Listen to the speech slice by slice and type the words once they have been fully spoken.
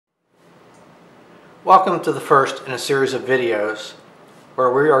Welcome to the first in a series of videos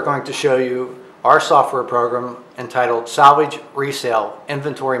where we are going to show you our software program entitled Salvage Resale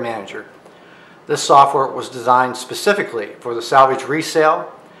Inventory Manager. This software was designed specifically for the salvage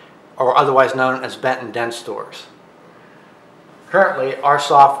resale, or otherwise known as bent and dent stores. Currently, our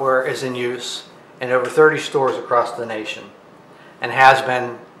software is in use in over 30 stores across the nation and has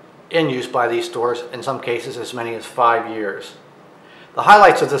been in use by these stores in some cases as many as 5 years. The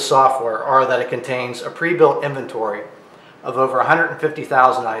highlights of this software are that it contains a pre-built inventory of over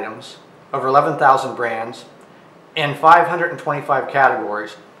 150,000 items, over 11,000 brands, in 525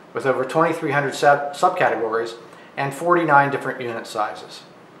 categories with over 2,300 subcategories and 49 different unit sizes.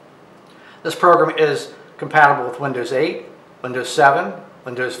 This program is compatible with Windows 8, Windows 7,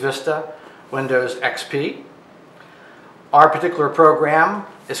 Windows Vista, Windows XP. Our particular program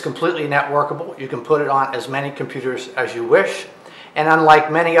is completely networkable. You can put it on as many computers as you wish. And unlike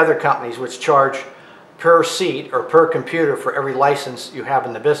many other companies which charge per seat or per computer for every license you have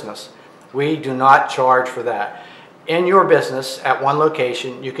in the business, we do not charge for that. In your business at one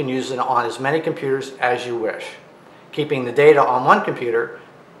location, you can use it on as many computers as you wish, keeping the data on one computer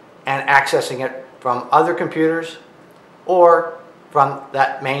and accessing it from other computers or from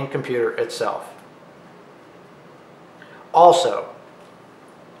that main computer itself. Also,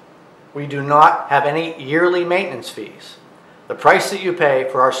 we do not have any yearly maintenance fees. The price that you pay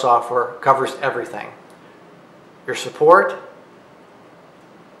for our software covers everything. Your support,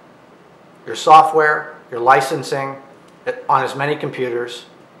 your software, your licensing on as many computers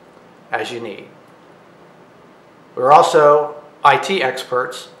as you need. We're also IT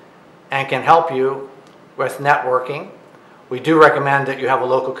experts and can help you with networking. We do recommend that you have a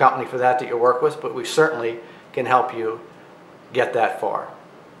local company for that you work with, but we certainly can help you get that far.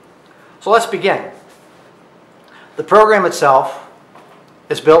 So let's begin. The program itself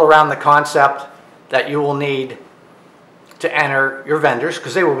is built around the concept that you will need to enter your vendors,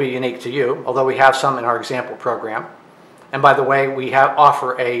 because they will be unique to you, although we have some in our example program. And by the way, we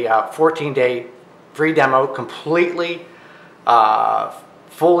offer a 14-day free demo, completely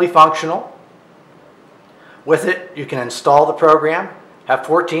fully functional. With it, you can install the program, have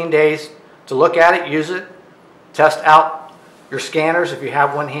 14 days to look at it, use it, test out your scanners if you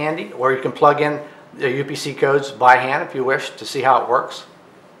have one handy, or you can plug in the UPC codes by hand if you wish to see how it works.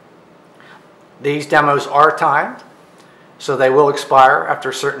 These demos are timed, so they will expire after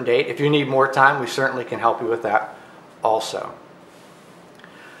a certain date. If you need more time, we certainly can help you with that also.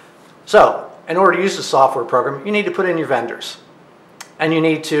 So, in order to use the software program, you need to put in your vendors. And you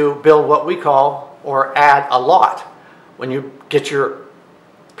need to build what we call, or add a lot. When you get your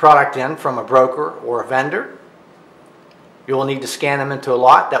product in from a broker or a vendor, you will need to scan them into a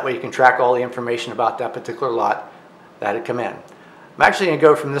lot. That way you can track all the information about that particular lot that had come in. I'm actually going to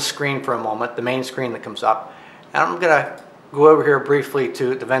go from this screen for a moment, the main screen that comes up, and I'm going to go over here briefly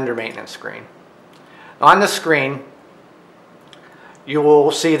to the vendor maintenance screen. Now on this screen, you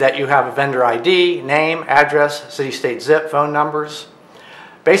will see that you have a vendor ID, name, address, city, state, zip, phone numbers.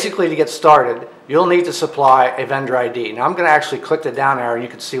 Basically, to get started, you'll need to supply a vendor ID. Now I'm going to actually click the down arrow and you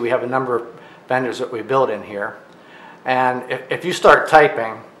can see we have a number of vendors that we built in here. And if you start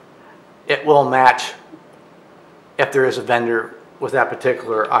typing, it will match if there is a vendor with that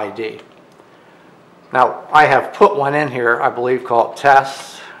particular ID. Now, I have put one in here, I believe, called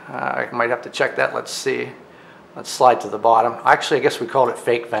test. I might have to check that. Let's see. Let's slide to the bottom. Actually, I guess we called it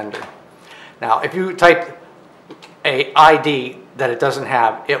fake vendor. Now, if you type a ID that it doesn't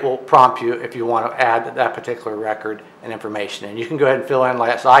have, it will prompt you if you want to add that particular record and information. And you can go ahead and fill in,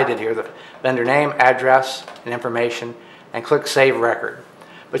 like I did here, the vendor name, address, and information, and click Save Record.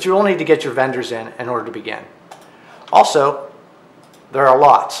 But you will need to get your vendors in order to begin. Also, there are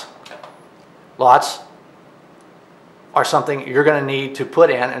lots. Lots are something you're going to need to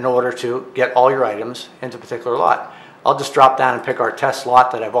put in order to get all your items into a particular lot. I'll just drop down and pick our test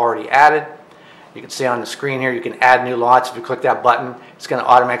lot that I've already added. You can see on the screen here, you can add new lots. If you click that button, it's going to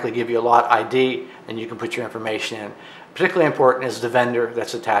automatically give you a lot ID, and you can put your information in. Particularly important is the vendor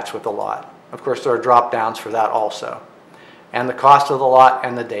that's attached with the lot. Of course, there are drop downs for that also. And the cost of the lot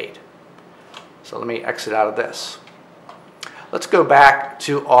and the date. So let me exit out of this. Let's go back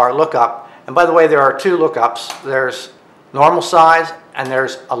to our lookup. And by the way, there are two lookups. There's normal size and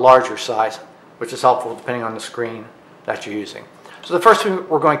there's a larger size, which is helpful depending on the screen that you're using. So the first thing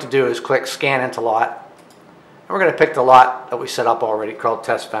we're going to do is click Scan into Lot. And we're going to pick the lot that we set up already called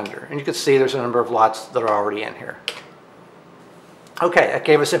Test Vendor. And you can see there's a number of lots that are already in here. Okay, that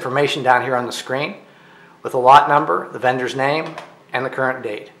gave us information down here on the screen with the lot number, the vendor's name, and the current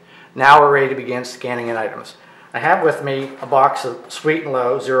date. Now we're ready to begin scanning in items. I have with me a box of Sweet and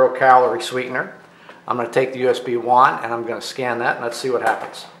Low 0-calorie sweetener. I'm going to take the USB wand and I'm going to scan that, and let's see what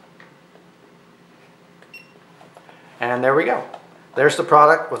happens. And there we go. There's the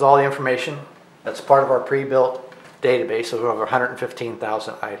product with all the information. That's part of our pre-built database of over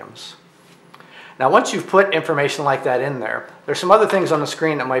 115,000 items. Now once you've put information like that in there, there's some other things on the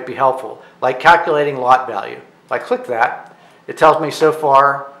screen that might be helpful, like calculating lot value. If I click that, it tells me so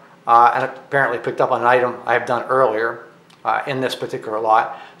far, and it apparently picked up on an item I have done earlier in this particular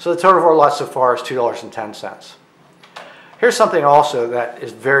lot. So the total of our lot so far is $2.10. Here's something also that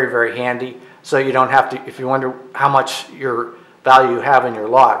is very, very handy, so you don't have to, if you wonder how much your value you have in your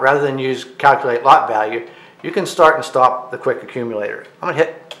lot, rather than use calculate lot value, you can start and stop the quick accumulator. I'm going to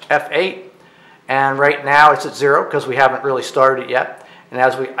hit F8, and right now it's at 0 because we haven't really started it yet. And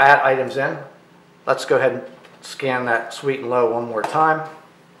as we add items in, let's go ahead and scan that sweet and low one more time.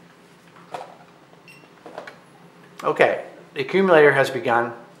 Okay, the accumulator has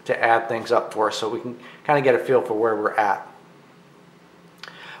begun to add things up for us, so we can kind of get a feel for where we're at.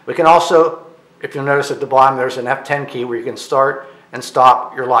 We can also, if you'll notice at the bottom, there's an F10 key where you can start and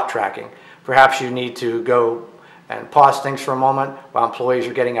stop your lot tracking. Perhaps you need to go and pause things for a moment while employees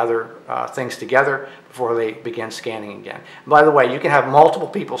are getting other things together before they begin scanning again. And by the way, you can have multiple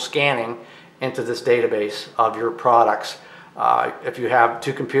people scanning into this database of your products. If you have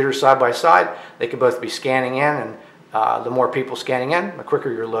two computers side by side, they can both be scanning in, and the more people scanning in, the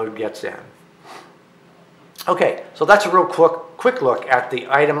quicker your load gets in. Okay, so that's a real quick look at the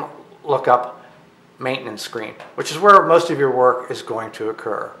item lookup maintenance screen, which is where most of your work is going to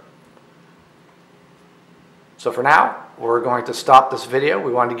occur. So for now, we're going to stop this video.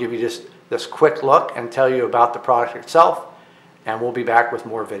 We wanted to give you just this quick look and tell you about the product itself, and we'll be back with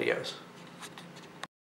more videos.